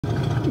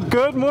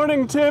Good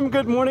morning, Tim.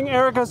 Good morning,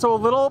 Erica. So a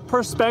little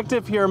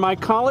perspective here. My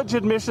college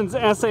admissions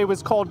essay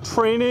was called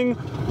Training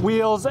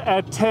Wheels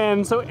at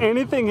 10, so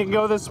anything can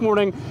go this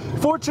morning.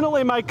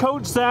 Fortunately, my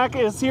coach, Zach,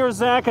 is here.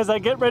 Zach, as I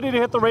get ready to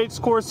hit the race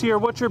course here,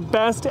 what's your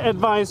best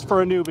advice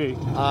for a newbie?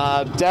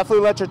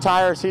 Definitely let your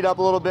tires heat up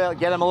a little bit,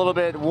 get them a little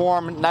bit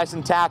warm, nice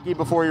and tacky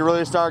before you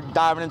really start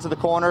diving into the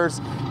corners.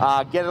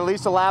 Get at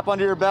least a lap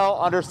under your belt,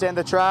 understand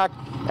the track,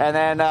 and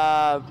then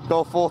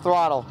go full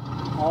throttle.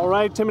 All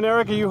right, Tim and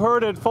Erica, you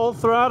heard it, full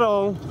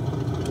throttle.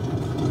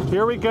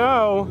 Here we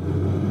go.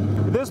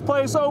 This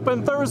place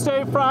open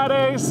Thursday,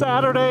 Friday,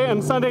 Saturday,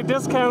 and Sunday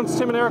discounts,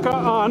 Tim and Erica,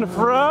 on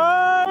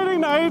Friday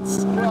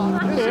nights.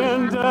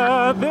 And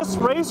this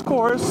race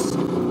course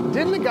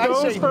Didn't the guy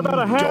goes say for about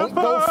a half don't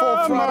go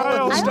full throttle at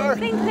mile. the I start?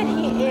 don't think that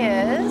he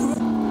is.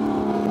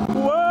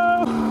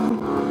 Whoa!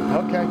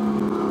 Okay.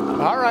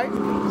 All right.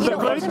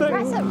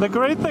 The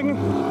great thing.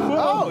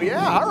 Oh,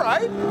 yeah, all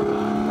right.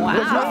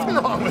 There's Wow. nothing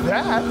wrong with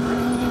that.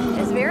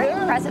 It's very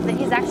impressive that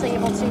he's actually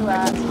able to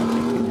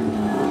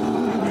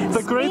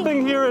The great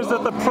thing here is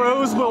that the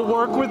pros will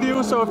work with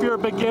you. So if you're a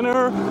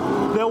beginner,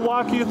 they'll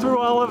walk you through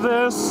all of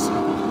this.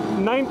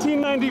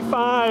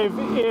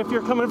 $19.95 if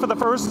you're coming for the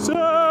first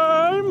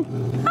time.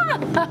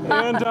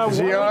 And he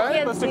all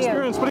right? best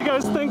experience. What do you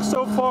guys think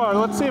so far?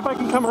 Let's see if I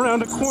can come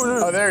around a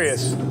corner. Oh, there he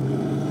is.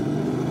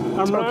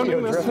 I'm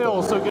rounding this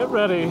hill, so get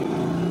ready.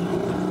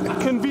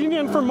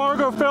 Convenient for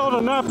Margot Fell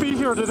to not be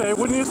here today,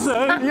 wouldn't you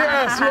say?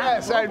 Yes,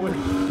 yes. and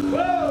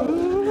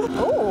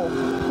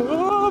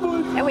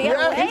we got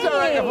Yeah, away. he's all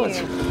right.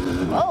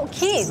 Oh,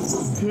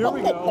 Keith. Here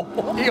we go.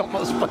 He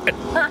almost went.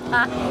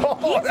 Oh,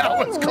 He's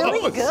that was doing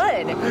really close.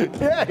 good.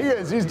 Yeah, he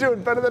is. He's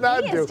doing better than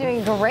I He do. is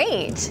doing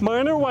great.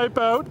 Minor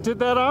wipeout. Did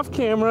that off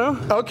camera.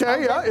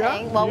 Okay, yeah, Okay,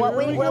 yeah. well, what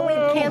we Here we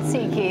go. can't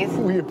see, Keith.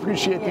 We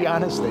appreciate the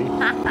honesty.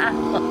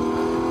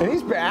 And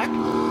he's back.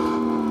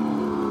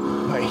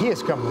 But he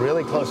has come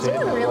really close He's to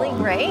hitting doing that really ball.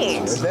 great.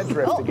 There's that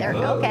drift Oh, there,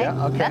 again. okay.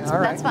 Yeah, okay, That's all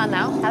right. fun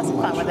though. Have some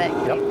fun with it.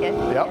 Yep. Good,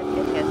 Yep.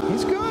 good.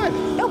 He's good.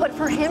 No, but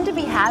for him to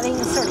be having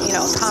sort of,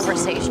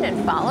 conversation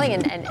and following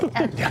and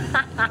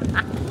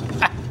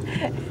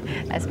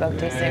I spoke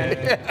too soon.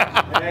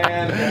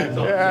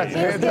 Yeah,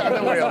 hands on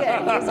the wheel.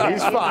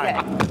 He's fine.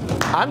 good.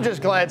 I'm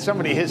just glad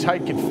somebody his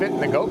height can fit in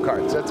the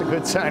go-karts. That's a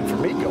good sign for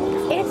me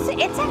going.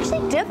 It's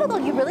actually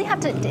difficult. You really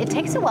have to, it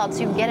takes a while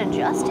to get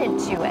adjusted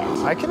to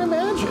it. I can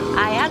imagine.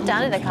 I have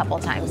done it a couple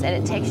times, and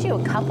it takes you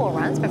a couple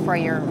runs before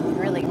you're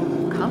really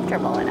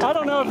comfortable enough. I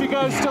don't know if you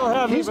guys still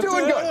have me, He's but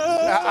doing good.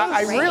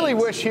 I really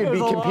wish he'd be It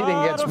was a competing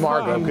lot against of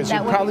Margot fun. because That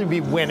he'd would probably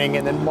be winning,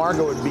 and then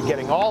Margot would be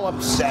getting all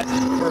upset,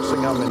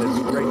 cursing him, and it's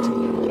great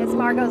team. Because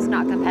Margot's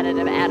not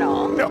competitive at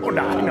all. No,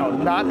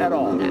 not at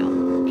all.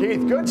 No.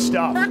 Keith, good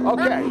stuff.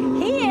 Okay.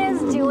 He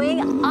is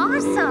doing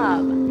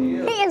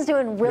awesome. He is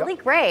doing really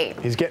great.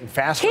 He's getting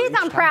faster. Keith, each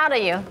I'm time. proud of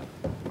you.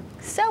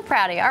 So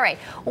proud of you. All right.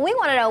 We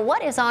want to know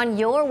what is on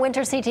your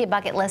winter CT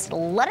bucket list.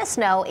 Let us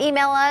know.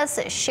 Email us,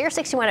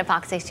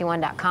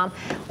 share61@fox61.com,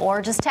 or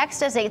just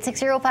text us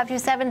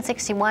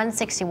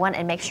 860-527-6161,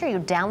 and make sure you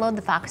download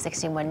the Fox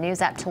 61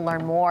 News app to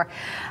learn more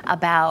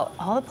about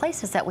all the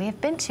places that we have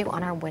been to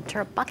on our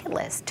winter bucket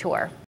list tour.